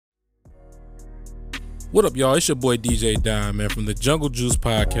What up, y'all? It's your boy DJ Dime, man, from the Jungle Juice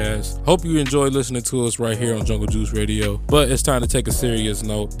Podcast. Hope you enjoy listening to us right here on Jungle Juice Radio. But it's time to take a serious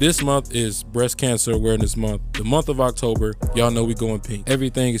note. This month is Breast Cancer Awareness Month. The month of October, y'all know we going pink.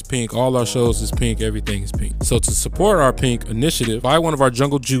 Everything is pink. All our shows is pink. Everything is pink. So to support our pink initiative, buy one of our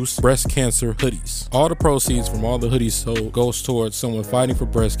Jungle Juice breast cancer hoodies. All the proceeds from all the hoodies sold goes towards someone fighting for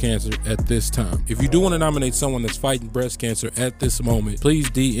breast cancer at this time. If you do want to nominate someone that's fighting breast cancer at this moment, please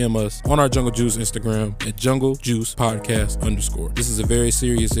DM us on our Jungle Juice Instagram at Jungle Juice Podcast _. This is a very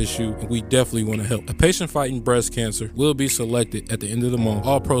serious issue and we definitely want to help. A patient fighting breast cancer will be selected at the end of the month.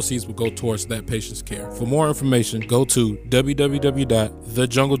 All proceeds will go towards that patient's care. For more information, go to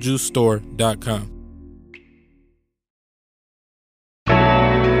www.thejunglejuicestore.com.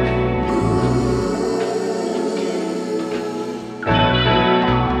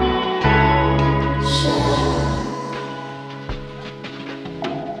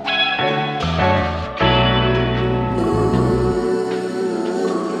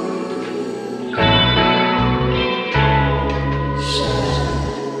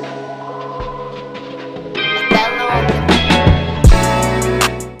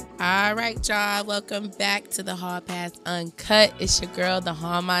 Y'all, welcome back to the Hall Pass Uncut. It's your girl, the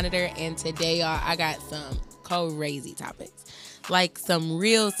Hall Monitor, and today, y'all, I got some crazy topics, like some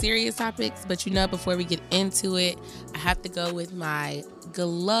real serious topics. But you know, before we get into it, I have to go with my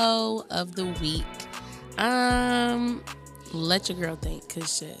glow of the week. Let your girl think,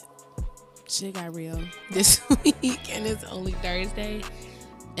 cause shit got real this week, and it's only Thursday,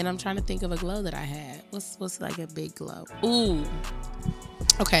 and I'm trying to think of a glow that I had. What's like a big glow? Ooh.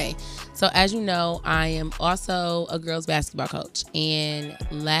 Okay, so as you know, I am also a girls basketball coach, and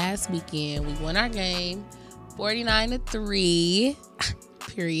last weekend we won our game 49-3,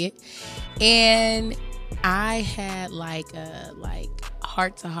 period. And I had like a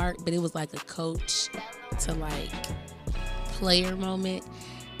heart to heart, but it was like a coach to like player moment,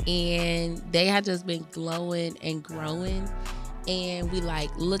 and they had just been glowing and growing. And we like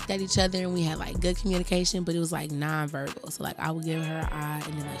looked at each other and we had like good communication, but it was like non-verbal. So like I would give her an eye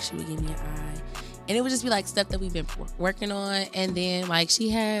and then like she would give me an eye, and it would just be like stuff that we've been working on. And then like she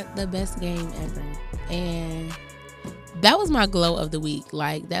had the best game ever, and that was my glow of the week.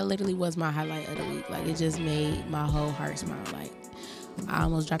 Like that literally was my highlight of the week. Like it just made my whole heart smile. Like I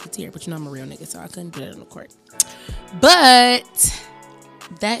almost dropped a tear, but you know I'm a real nigga, so I couldn't do it on the court. But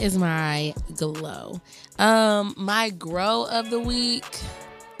that is my glow. My grow of the week,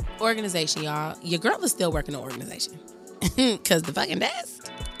 organization, y'all. Your girl is still working on organization. Cause the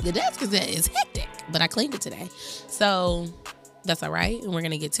desk is hectic, but I cleaned it today. So that's all right. And we're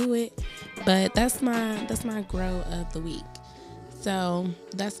gonna get to it. But that's my grow of the week. So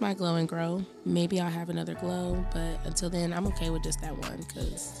that's my glow and grow. Maybe I'll have another glow, but until then, I'm okay with just that one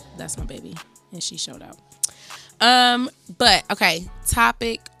because that's my baby and she showed up. But okay,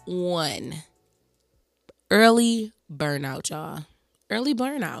 topic 1. Early burnout, y'all. Early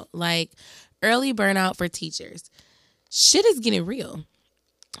burnout. Like early burnout for teachers. Shit is getting real.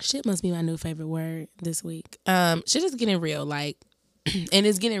 Shit must be my new favorite word this week. Shit is getting real, like, and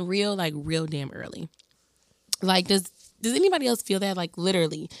it's getting real, like real damn early. Like, does anybody else feel that? Like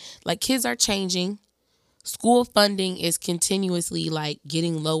literally, like kids are changing. School funding is continuously like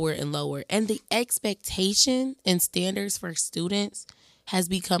getting lower and lower. And the expectation and standards for students has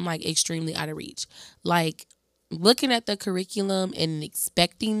become like extremely out of reach. Like looking at the curriculum and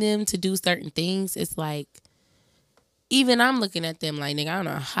expecting them to do certain things, it's like, even I'm looking at them like, nigga, I don't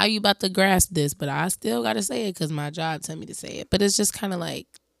know how you about to grasp this, but I still got to say it because my job tell me to say it. But it's just kind of like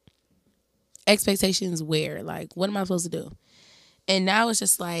expectations where, like, what am I supposed to do? And now it's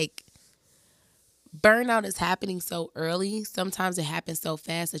just like, burnout is happening so early. Sometimes it happens so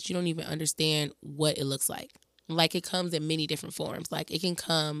fast that you don't even understand what it looks like. Like it comes in many different forms. Like it can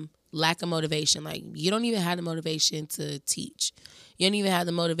come lack of motivation. Like you don't even have the motivation to teach. You don't even have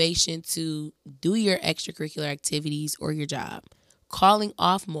the motivation to do your extracurricular activities or your job. Calling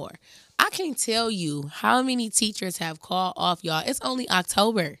off more. I can't tell you how many teachers have called off, y'all. It's only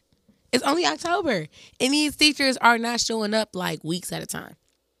October. And these teachers are not showing up like weeks at a time.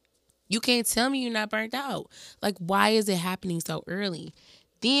 You can't tell me you're not burnt out. Like, why is it happening so early?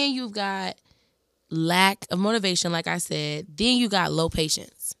 Then you've got lack of motivation, like I said. Then you got low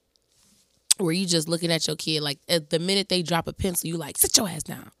patience, where you just looking at your kid, like, at the minute they drop a pencil, you like, sit your ass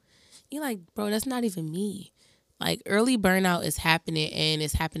down. You're like, bro, that's not even me. Like, early burnout is happening, and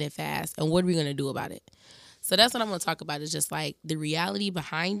it's happening fast. And what are we going to do about it? So that's what I'm going to talk about, is just, like, the reality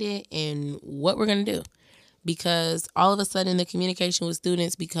behind it and what we're going to do. Because all of a sudden the communication with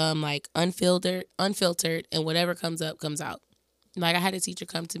students become like unfiltered, and whatever comes up comes out. Like I had a teacher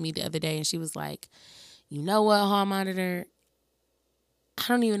come to me the other day and she was like, you know what, hall monitor, I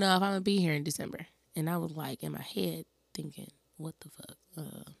don't even know if I'm going to be here in December. And I was like in my head thinking, what the fuck?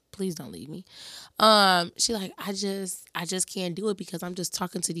 Please don't leave me. She like, I just can't do it because I'm just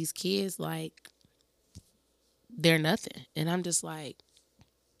talking to these kids like they're nothing. And I'm just like,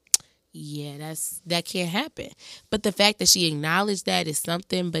 yeah, that can't happen. But the fact that she acknowledged that is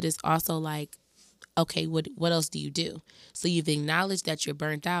something, but it's also like, okay, what else do you do? So you've acknowledged that you're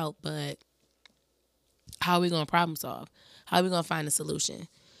burnt out, but how are we going to problem solve? How are we going to find a solution?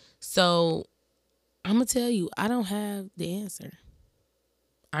 So I'm going to tell you, I don't have the answer.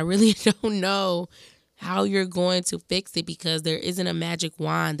 I really don't know how you're going to fix it because there isn't a magic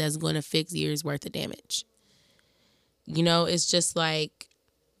wand that's going to fix years worth of damage. You know, it's just like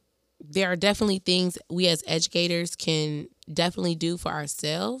there are definitely things we as educators can definitely do for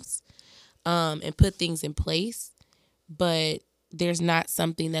ourselves and put things in place, but there's not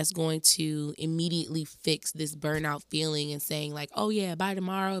something that's going to immediately fix this burnout feeling and saying like, oh yeah, by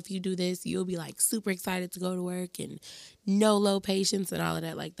tomorrow, if you do this, you'll be like super excited to go to work and no low patience and all of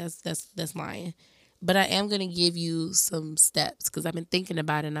that. Like that's lying. But I am going to give you some steps because I've been thinking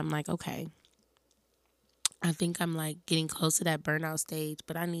about it and I'm like, okay, I think I'm like getting close to that burnout stage,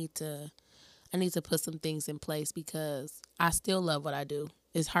 but I need to put some things in place because I still love what I do.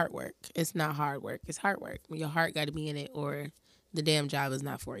 It's hard work. It's not hard work. It's hard work. Your heart got to be in it or the damn job is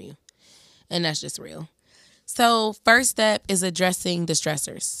not for you. And that's just real. So first step is addressing the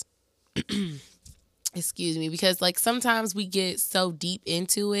stressors. Excuse me. Because like sometimes we get so deep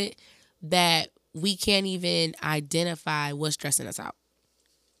into it that we can't even identify what's stressing us out.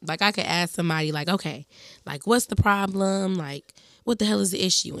 Like I could ask somebody like, okay, like what's the problem? Like what the hell is the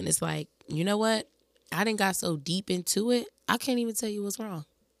issue? And it's like, you know what? I done got so deep into it, I can't even tell you what's wrong.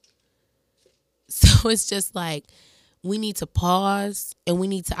 So it's just like, we need to pause and we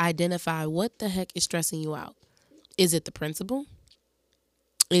need to identify what the heck is stressing you out. Is it the principal?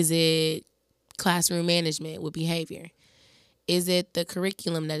 Is it classroom management with behavior? Is it the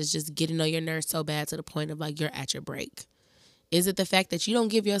curriculum that is just getting on your nerves so bad to the point of like you're at your break? Is it the fact that you don't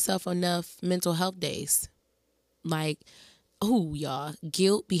give yourself enough mental health days? Like, y'all,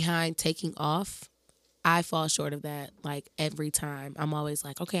 guilt behind taking off. I fall short of that like every time. I'm always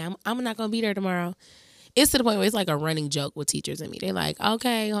like, okay, I'm not going to be there tomorrow. It's to the point where it's like a running joke with teachers and me. They're like,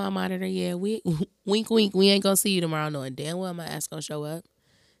 okay, hall monitor, yeah, we wink, wink, we ain't going to see you tomorrow knowing damn well my ass going to show up.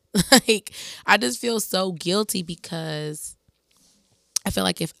 Like, I just feel so guilty because I feel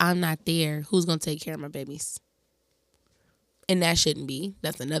like if I'm not there, who's going to take care of my babies? And that shouldn't be.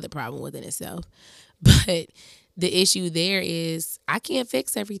 That's another problem within itself. But the issue there is I can't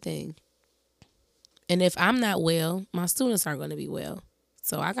fix everything. And if I'm not well, my students aren't going to be well.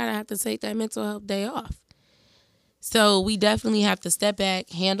 So I have to take that mental health day off. So we definitely have to step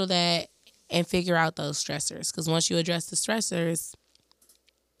back, handle that, and figure out those stressors. Because once you address the stressors,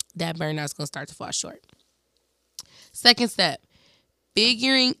 that burnout's going to start to fall short. Second step,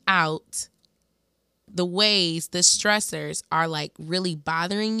 figuring out the ways the stressors are like really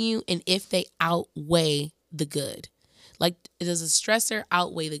bothering you and if they outweigh the good. Like, does a stressor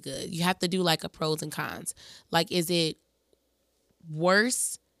outweigh the good? You have to do like a pros and cons. Like, is it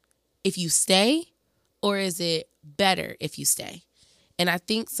worse if you stay or is it better if you stay? And I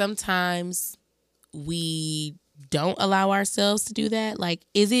think sometimes we don't allow ourselves to do that. Like,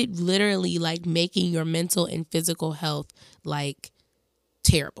 is it literally like making your mental and physical health like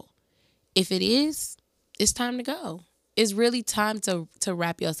terrible? If it is, it's time to go. It's really time to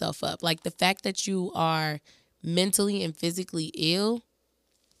wrap yourself up. Like the fact that you are mentally and physically ill,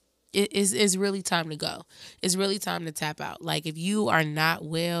 it is really time to go. It's really time to tap out. Like if you are not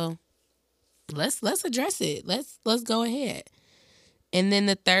well, let's address it. Let's go ahead. And then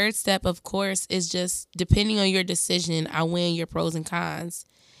the third step, of course, is just depending on your decision, outweighing your pros and cons.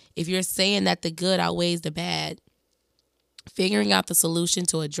 If you're saying that the good outweighs the bad, figuring out the solution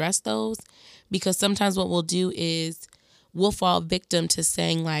to address those, because sometimes what we'll do is we'll fall victim to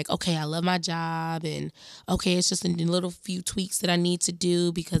saying like, okay, I love my job and okay, it's just a little few tweaks that I need to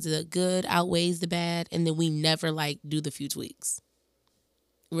do because the good outweighs the bad. And then we never like do the few tweaks.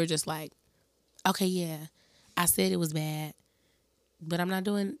 We're just like, okay, yeah, I said it was bad, but I'm not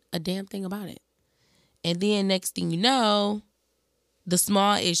doing a damn thing about it. And then next thing you know, the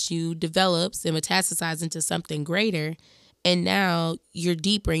small issue develops and metastasizes into something greater. And now you're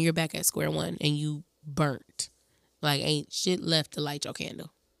deeper and you're back at square one and you burnt. Like ain't shit left to light your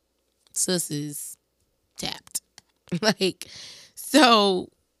candle. Sis is tapped. Like, so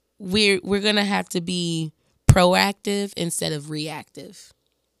we're going to have to be proactive instead of reactive.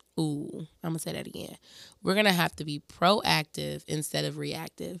 Ooh, I'm going to say that again. We're going to have to be proactive instead of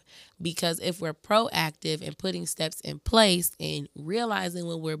reactive, because if we're proactive and putting steps in place and realizing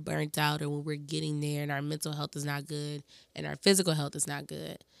when we're burnt out or when we're getting there and our mental health is not good and our physical health is not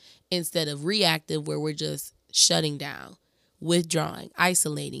good, instead of reactive where we're just shutting down, withdrawing,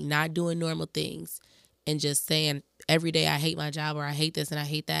 isolating, not doing normal things, and just saying every day I hate my job or I hate this and I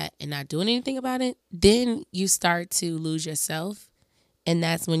hate that and not doing anything about it, then you start to lose yourself. And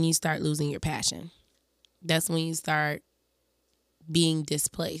that's when you start losing your passion. That's when you start being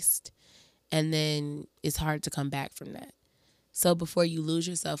displaced. And then it's hard to come back from that. So before you lose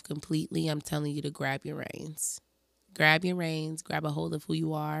yourself completely, I'm telling you to grab your reins. Grab your reins, grab a hold of who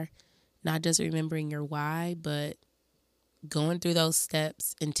you are. Not just remembering your why, but going through those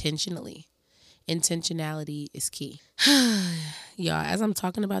steps intentionally. Intentionality is key. Y'all, as I'm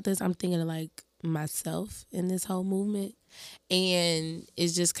talking about this, I'm thinking of like myself in this whole movement. And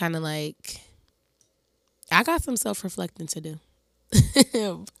it's just kind of like, I got some self-reflecting to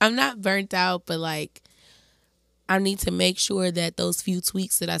do. I'm not burnt out, but like, I need to make sure that those few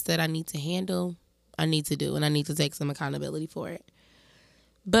tweaks that I said I need to handle, I need to do, and I need to take some accountability for it.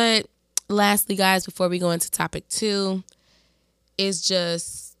 But lastly, guys, before we go into topic 2, it's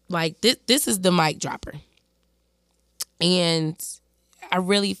just like, this is the mic dropper. And I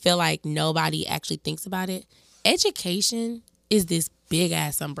really feel like nobody actually thinks about it. Education is this big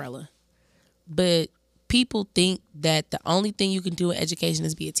ass umbrella, but people think that the only thing you can do in education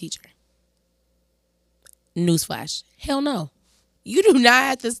is be a teacher. Newsflash. Hell no. You do not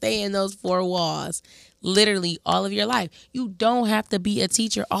have to stay in those 4 walls literally all of your life. You don't have to be a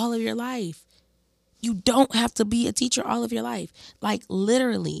teacher all of your life. You don't have to be a teacher all of your life. Like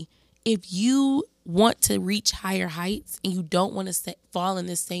literally, if you want to reach higher heights and you don't want to fall in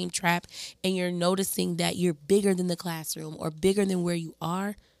this same trap and you're noticing that you're bigger than the classroom or bigger than where you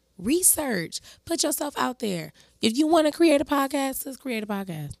are, research. Put yourself out there. If you want to create a podcast, let's create a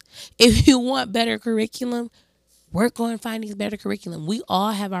podcast. If you want better curriculum, work on finding better curriculum. We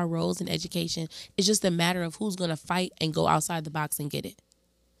all have our roles in education. It's just a matter of who's going to fight and go outside the box and get it.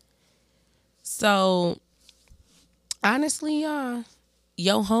 So, honestly, y'all,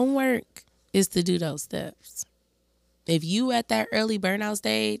 your homework is to do those steps. If you at that early burnout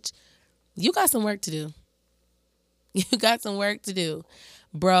stage, you got some work to do. You got some work to do.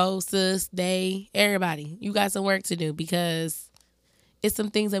 Bro, sis, they, everybody, you got some work to do because it's some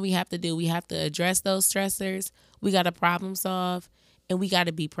things that we have to do. We have to address those stressors. We got to problem solve, and we got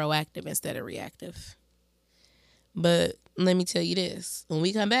to be proactive instead of reactive. But let me tell you this. When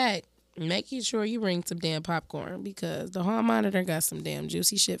we come back, make sure you bring some damn popcorn because the hall monitor got some damn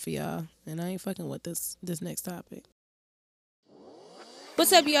juicy shit for y'all. And I ain't fucking with this next topic.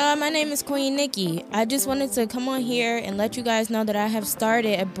 What's up, y'all? My name is Queen Nikki. I just wanted to come on here and let you guys know that I have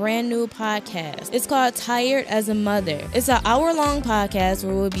started a brand new podcast. It's called Tired as a Mother. It's an hour-long podcast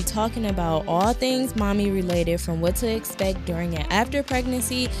where we'll be talking about all things mommy related, from what to expect during and after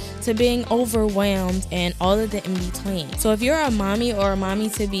pregnancy to being overwhelmed and all of the in-between. So if you're a mommy or a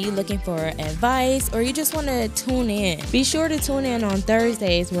mommy-to-be looking for advice or you just want to tune in, be sure to tune in on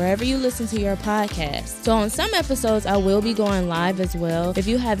Thursdays wherever you listen to your podcast. So on some episodes, I will be going live as well if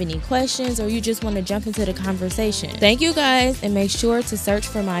you have any questions or you just want to jump into the conversation. Thank you guys, and make sure to search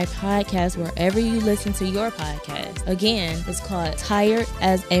for my podcast wherever you listen to your podcast. Again, it's called Tired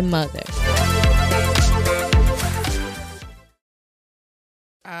as a Mother.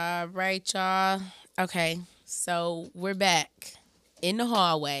 All right, y'all. Okay, so we're back in the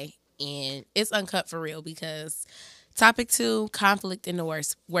hallway, and it's uncut for real because topic 2, conflict in the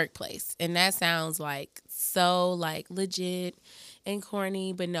workplace. And that sounds like so like legit and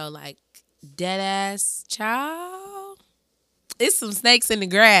corny, but no, like dead ass, child. It's some snakes in the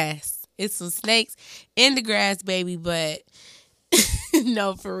grass. It's some snakes in the grass, baby. But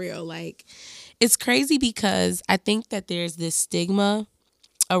no, for real. Like, it's crazy because I think that there's this stigma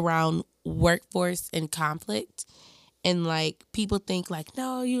around workforce and conflict. And like people think like,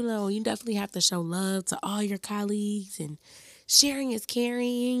 no, you definitely have to show love to all your colleagues and sharing is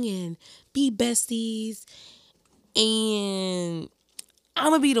caring and be besties. And I'm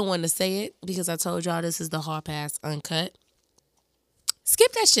going to be the one to say it because I told y'all this is the Hall Pass Uncut.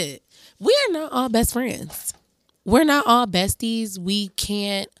 Skip that shit. We are not all best friends. We're not all besties. We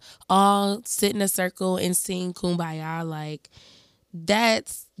can't all sit in a circle and sing Kumbaya. Like,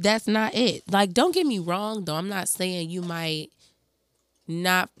 that's not it. Like, don't get me wrong, though. I'm not saying you might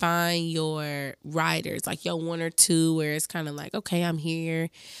not find your riders, like your 1 or 2, where it's kind of like, okay, I'm here.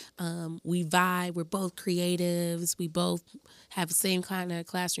 We vibe. We're both creatives. We both have the same kind of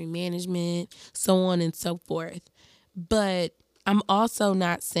classroom management, so on and so forth. But I'm also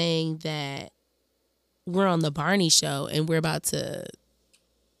not saying that we're on the Barney show and we're about to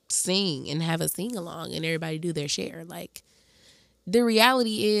sing and have a sing along and everybody do their share. Like, the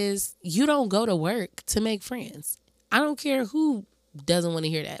reality is you don't go to work to make friends. I don't care who doesn't want to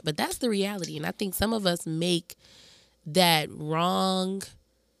hear that, but that's the reality. And I think some of us make that wrong.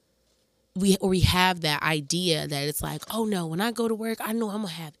 We have that idea that it's like, oh no, when I go to work, I know I'm going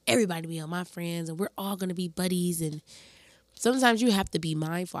to have everybody be on my friends and we're all going to be buddies. And sometimes you have to be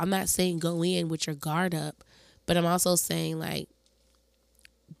mindful. I'm not saying go in with your guard up, but I'm also saying, like,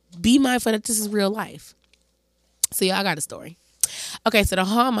 be mindful that this is real life. So y'all got a story. Okay, so the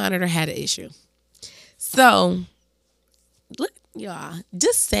hall monitor had an issue. So, look, y'all,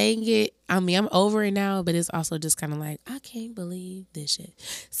 just saying it, I mean, I'm over it now, but it's also just kind of like, I can't believe this shit.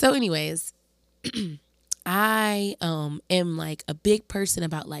 So anyways, I am like a big person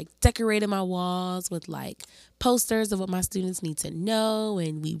about like decorating my walls with like posters of what my students need to know,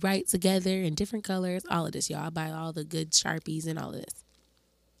 and we write together in different colors, all of this, y'all. I buy all the good Sharpies and all of this.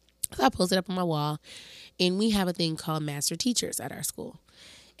 So I post it up on my wall, and we have a thing called master teachers at our school.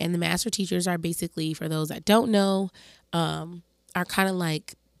 And the master teachers are basically, for those that don't know, are kind of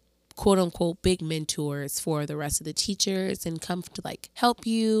like quote unquote big mentors for the rest of the teachers and come to like help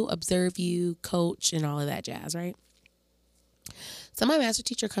you, observe you, coach, and all of that jazz, right? So my master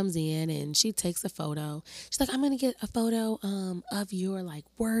teacher comes in and she takes a photo. She's like, I'm going to get a photo of your like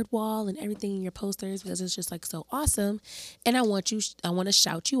word wall and everything in your posters because it's just like so awesome. And I want to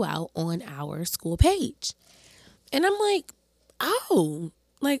shout you out on our school page. And I'm like, oh,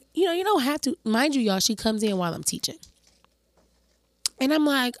 like, you don't have to. Mind you, y'all, she comes in while I'm teaching. And I'm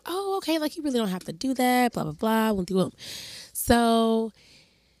like, oh, okay, like you really don't have to do that, blah, blah, blah. Went through them. So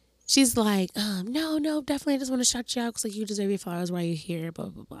she's like, no, definitely. I just want to shout you out because like, you deserve your flowers while you're here, blah,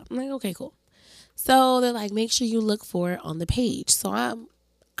 blah, blah. I'm like, okay, cool. So they're like, make sure you look for it on the page. So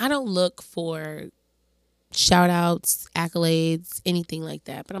I don't look for shout outs, accolades, anything like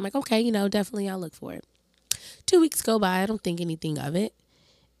that. But I'm like, okay, definitely I'll look for it. 2 weeks go by. I don't think anything of it.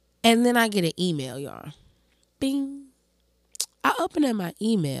 And then I get an email, y'all. Bing. I open up my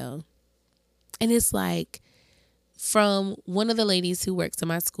email and it's like from one of the ladies who works at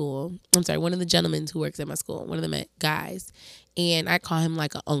my school. I'm sorry, one of the gentlemen who works at my school, one of the guys. And I call him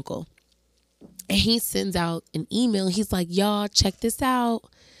like an uncle. And he sends out an email. He's like, y'all, check this out.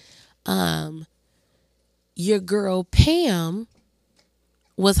 Your girl Pam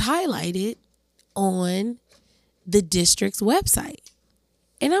was highlighted on the district's website.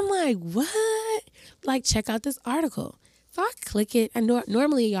 And I'm like, what? Like, check out this article. So I click it. And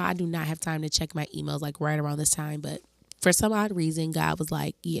normally, y'all, I do not have time to check my emails like right around this time. But for some odd reason, God was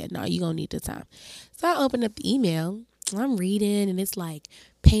like, yeah, no, you're going to need this time. So I open up the email. I'm reading, and it's like,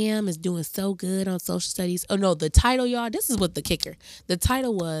 Pam is doing so good on social studies. Oh, no, the title, y'all, this is what the kicker. The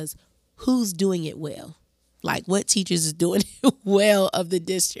title was, Who's Doing It Well? Like, what teachers is doing it well of the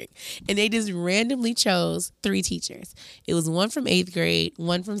district. And they just randomly chose 3 teachers. It was one from 8th grade,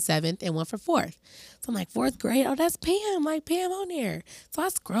 one from 7th, and one from 4th. So I'm like, 4th grade? Oh, that's Pam. Like, Pam on there. So I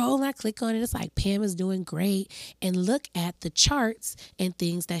scroll and I click on it. It's like, Pam is doing great. And look at the charts and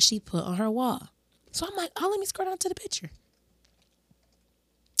things that she put on her wall. So I'm like, oh, let me scroll down to the picture.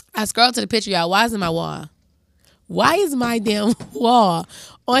 I scroll to the picture, y'all. Why is it my wall? Why is my damn wall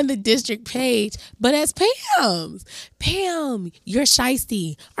on the district page, but as Pam's? Pam, you're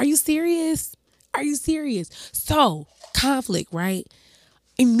shiesty. Are you serious? Are you serious? So, conflict, right?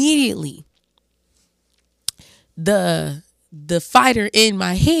 Immediately, the fighter in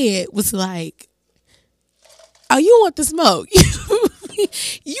my head was like, oh, you want the smoke?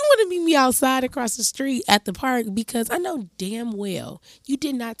 You want to meet me outside across the street at the park because I know damn well you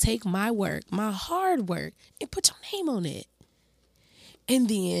did not take my work, my hard work, and put your name on it. And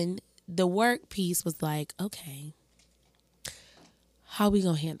then the work piece was like, okay, how are we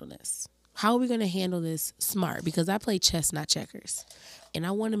going to handle this? How are we going to handle this smart? Because I play chess, not checkers. And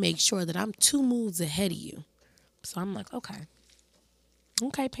I want to make sure that I'm 2 moves ahead of you. So I'm like, okay.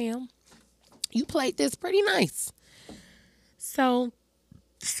 Okay, Pam. You played this pretty nice. So,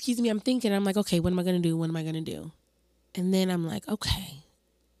 excuse me, I'm thinking, I'm like, okay, what am I going to do? What am I going to do? And then I'm like, okay.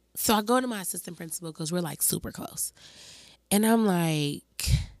 So I go to my assistant principal because we're like super close. And I'm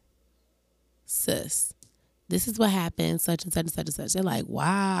like, sis, this is what happened, such and such and such and such. They're like,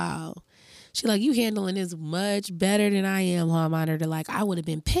 wow. She's like, you handling this much better than I am, hall monitor. Like, I would have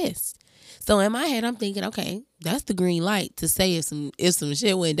been pissed. So in my head, I'm thinking, okay, that's the green light to say if some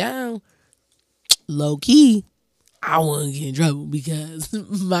shit went down, low key, I won't get in trouble because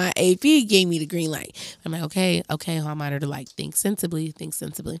my AP gave me the green light. I'm like, okay, hall monitor, like, think sensibly.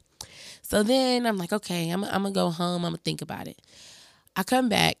 So then I'm like, okay, I'm going to go home. I'm going to think about it. I come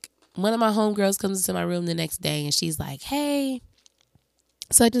back. One of my homegirls comes into my room the next day, and she's like, hey,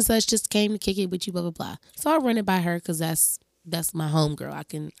 such and such just came to kick it with you, blah, blah, blah. So I run it by her because that's my homegirl.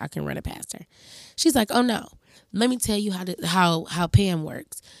 I can run it past her. She's like, oh, no. Let me tell you how Pam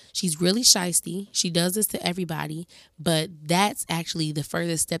works. She's really shysty. She does this to everybody, but that's actually the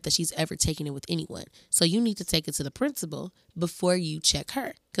furthest step that she's ever taken it with anyone. So you need to take it to the principal before you check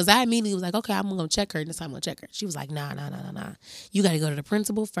her. Because I immediately was like, okay, I'm going to check her, and this time I'm going to check her. She was like, nah. You got to go to the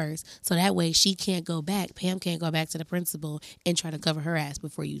principal first, so that way she can't go back. Pam can't go back to the principal and try to cover her ass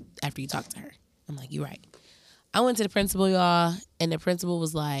after you talk to her. I'm like, you're right. I went to the principal, y'all, and the principal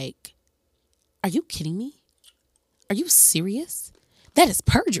was like, are you kidding me? Are you serious? That is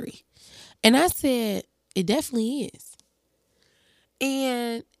perjury. And I said, it definitely is.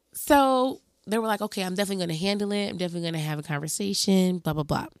 And so they were like, okay, I'm definitely going to handle it. I'm definitely going to have a conversation, blah, blah,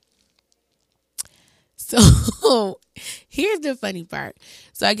 blah. So here's the funny part.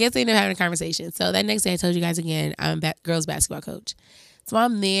 So I guess they ended up having a conversation. So that next day I told you guys again, I'm girls basketball coach. So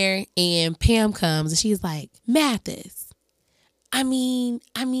I'm there and Pam comes and she's like, Mathis, I mean,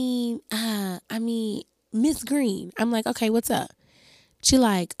 Miss Green. I'm like, okay, what's up? She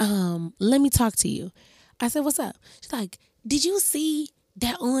like, let me talk to you. I said, what's up? She's like, did you see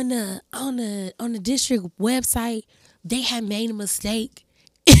that on the district website they had made a mistake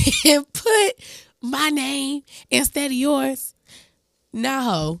and put my name instead of yours?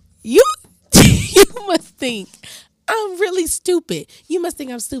 No, you must think I'm really stupid. You must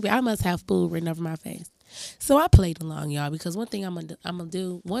think I'm stupid. I must have food written over my face. So I played along, y'all, because one thing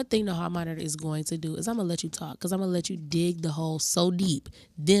one thing the hall monitor is going to do is I'm going to let you talk, because I'm going to let you dig the hole so deep.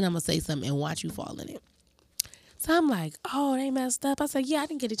 Then I'm going to say something and watch you fall in it. So I'm like, oh, they messed up. I said, yeah, I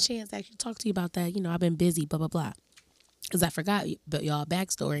didn't get a chance to actually talk to you about that. You know, I've been busy, blah, blah, blah. Because I forgot, but y'all,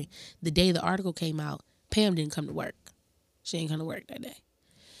 backstory, the day the article came out, Pam didn't come to work. She didn't come to work that day.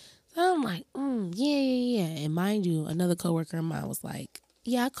 So I'm like, yeah. And mind you, another coworker of mine was like,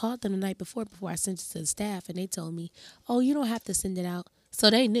 yeah, I called them the night before I sent it to the staff, and they told me, oh, you don't have to send it out.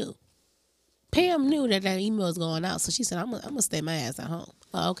 So they knew. Pam knew that email was going out, so she said, I'm going to stay my ass at home.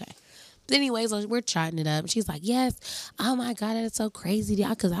 Oh, okay. But anyways, we're chatting it up. She's like, yes, oh my God, that's so crazy,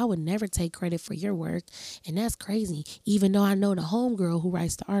 because I would never take credit for your work, and that's crazy, even though I know the homegirl who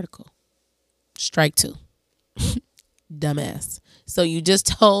writes the article. Strike two. Dumbass. So you just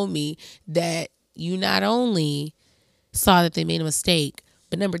told me that you not only saw that they made a mistake,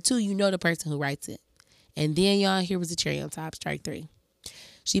 but number two, you know the person who writes it. And then, y'all, here was the cherry on top, strike three.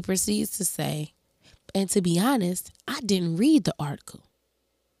 She proceeds to say, and to be honest, I didn't read the article.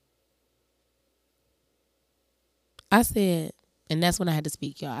 I said, and that's when I had to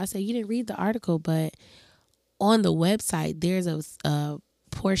speak, y'all. I said, you didn't read the article, but on the website, there's a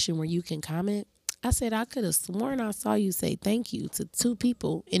portion where you can comment. I said, I could have sworn I saw you say thank you to two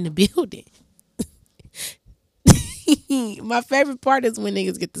people in the building. My favorite part is when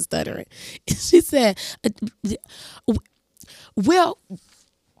niggas get to stuttering. She said, well,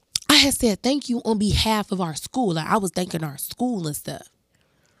 I had said thank you on behalf of our school. Like, I was thanking our school and stuff.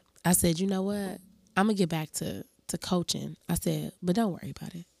 I said, you know what? I'm going to get back to coaching. I said, but don't worry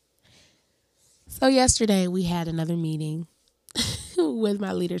about it. So yesterday we had another meeting with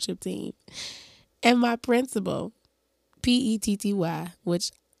my leadership team. And my principal, Petty,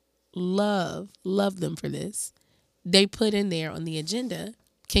 which love them for this, they put in there on the agenda,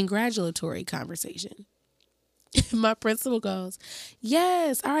 congratulatory conversation. My principal goes,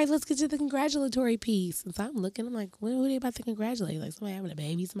 yes, all right, let's get to the congratulatory piece. And so I'm looking, I'm like, what are they about to congratulate? Like, somebody having a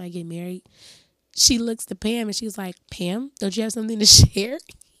baby, somebody getting married. She looks to Pam and she's like, Pam, don't you have something to share?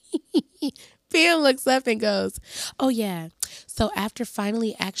 Pam looks up and goes, oh, yeah. So after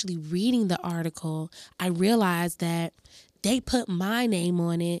finally actually reading the article, I realized that they put my name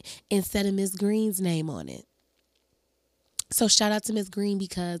on it instead of Miss Green's name on it. So shout out to Miss Green,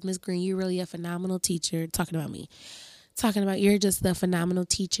 because Miss Green, you're really a phenomenal teacher. Talking about me. Talking about you're just a phenomenal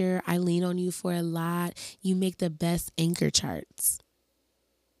teacher. I lean on you for a lot. You make the best anchor charts.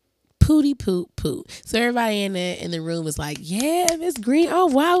 Pooty poot poot. So everybody in the room was like, yeah, Miss Green. Oh,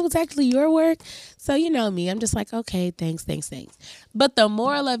 wow, it was actually your work. So you know me. I'm just like, okay, thanks. But the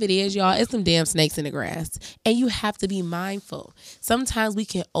moral of it is, y'all, it's some damn snakes in the grass. And you have to be mindful. Sometimes we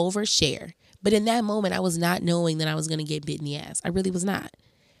can overshare. But in that moment, I was not knowing that I was going to get bit in the ass. I really was not.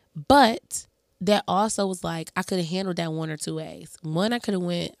 But that also was like, I could have handled that one or two ways. One, I could have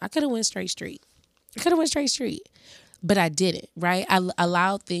went straight street. But I didn't, right? I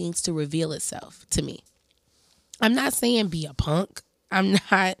allowed things to reveal itself to me. I'm not saying be a punk. I'm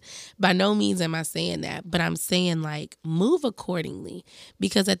not, by no means am I saying that, but I'm saying like move accordingly,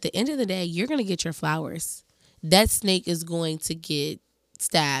 because at the end of the day, you're going to get your flowers. That snake is going to get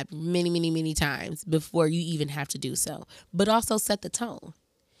stabbed many, many, many times before you even have to do so. But also set the tone.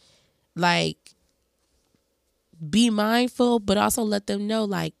 Like, be mindful, but also let them know,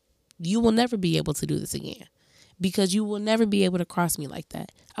 like, you will never be able to do this again, because you will never be able to cross me like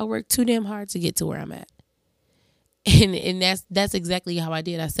that. I worked too damn hard to get to where I'm at. And that's exactly how I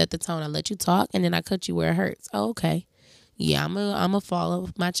did. I set the tone. I let you talk, and then I cut you where it hurts. Oh, okay. Yeah, I'm a follow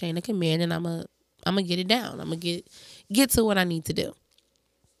my chain of command, and I'm a get it down. I'm gonna get to what I need to do.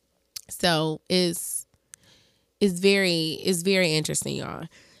 So it's very interesting, y'all.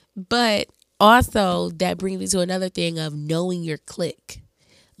 But also that brings me to another thing of knowing your clique.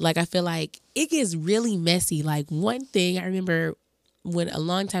 Like, I feel like it gets really messy. Like, one thing I remember when a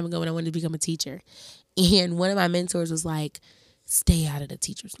long time ago when I wanted to become a teacher, and one of my mentors was like, stay out of the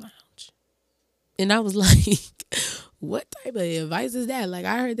teacher's lounge. And I was like, what type of advice is that? Like,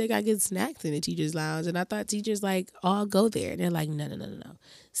 I heard they got good snacks in the teacher's lounge, and I thought teachers like all go there. And they're like, no.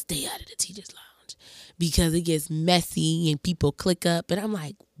 Stay out of the teacher's lounge because it gets messy and people click up. And I'm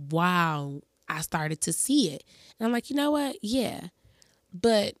like, wow, I started to see it. And I'm like, you know what? Yeah.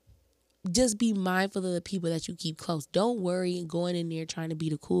 But just be mindful of the people that you keep close. Don't worry going in there trying to be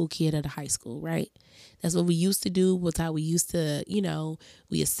the cool kid at a high school, right? That's what we used to do. What's how we used to,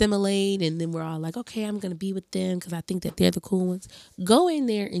 we assimilate, and then we're all like, okay, I'm going to be with them because I think that they're the cool ones. Go in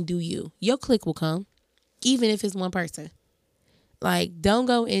there and do you. Your clique will come, even if it's one person. Like, don't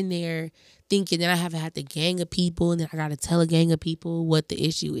go in there thinking that I have to have the gang of people and then I got to tell a gang of people what the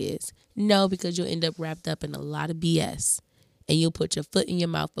issue is. No, because you'll end up wrapped up in a lot of BS. And you'll put your foot in your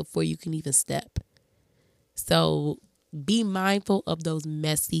mouth before you can even step. So be mindful of those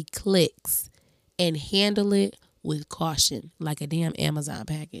messy cliques and handle it with caution, like a damn Amazon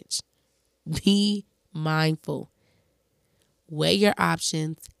package. Be mindful. Weigh your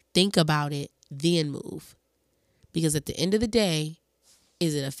options. Think about it. Then move. Because at the end of the day,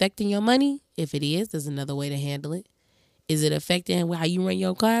 is it affecting your money? If it is, there's another way to handle it. Is it affecting how you run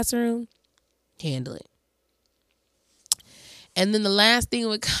your classroom? Handle it. And then the last thing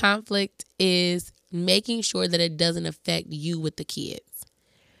with conflict is making sure that it doesn't affect you with the kids.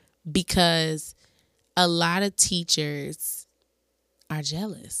 Because a lot of teachers are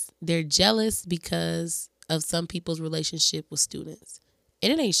jealous. They're jealous because of some people's relationship with students.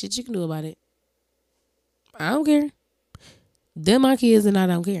 And it ain't shit you can do about it. I don't care. They're my kids and I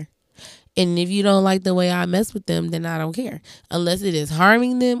don't care. And if you don't like the way I mess with them, then I don't care. Unless it is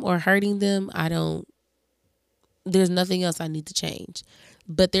harming them or hurting them, there's nothing else I need to change.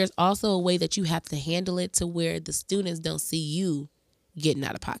 But there's also a way that you have to handle it to where the students don't see you getting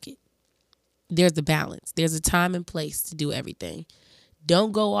out of pocket. There's a balance. There's a time and place to do everything.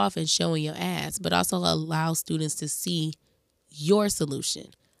 Don't go off and showing your ass, but also allow students to see your solution,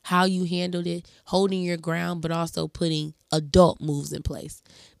 how you handled it, holding your ground, but also putting adult moves in place.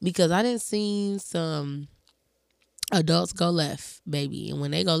 Because I didn't see some adults go left, baby. And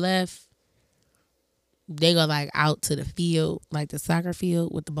when they go left, they go like out to the field, like the soccer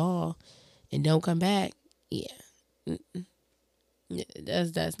field with the ball, and don't come back. Yeah.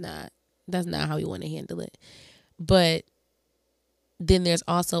 That's not how we want to handle it. But then there's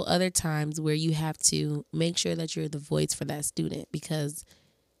also other times where you have to make sure that you're the voice for that student, because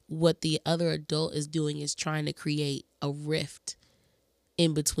what the other adult is doing is trying to create a rift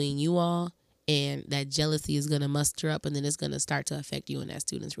in between you all, and that jealousy is going to muster up, and then it's going to start to affect you and that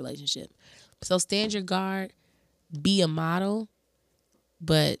student's relationship. So stand your guard, be a model,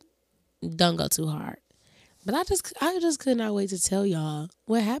 but don't go too hard. But I just could not wait to tell y'all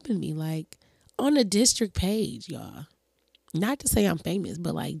what happened to me, like, on the district page, y'all. Not to say I'm famous,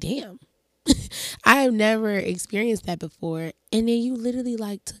 but like, damn. I have never experienced that before. And then you literally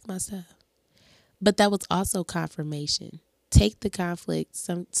like took my stuff. But that was also confirmation. Take the conflict.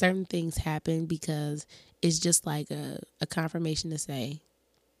 Some certain things happen because it's just like a confirmation to say,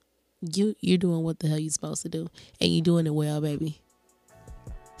 you're doing what the hell you're supposed to do, and you're doing it well, baby.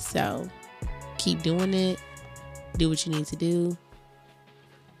 So keep doing it. Do what you need to do.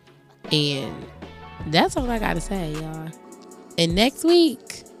 And that's all I gotta say, y'all. And next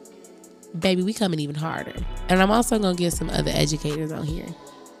week, baby, we coming even harder. And I'm also gonna get some other educators on here.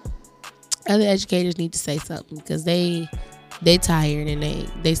 Other educators need to say something because they tired and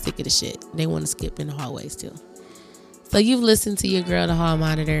they sick of the shit. They want to skip in the hallways too. So you've listened to your girl, the Hall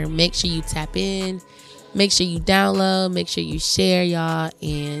Monitor. Make sure you tap in. Make sure you download. Make sure you share, y'all.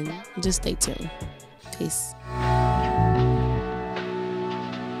 And just stay tuned. Peace.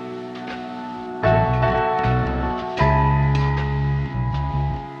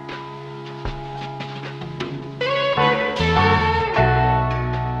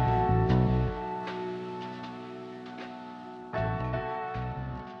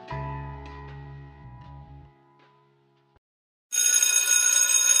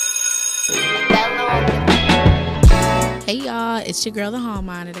 Hey y'all, it's your girl, the Hall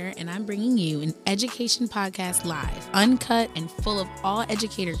Monitor, and I'm bringing you an education podcast live, uncut and full of all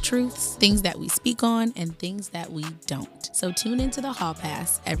educator truths, things that we speak on and things that we don't. So tune into the Hall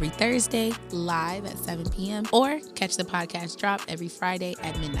Pass every Thursday live at 7 p.m. or catch the podcast drop every Friday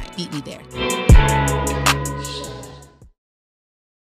at midnight. Meet me there.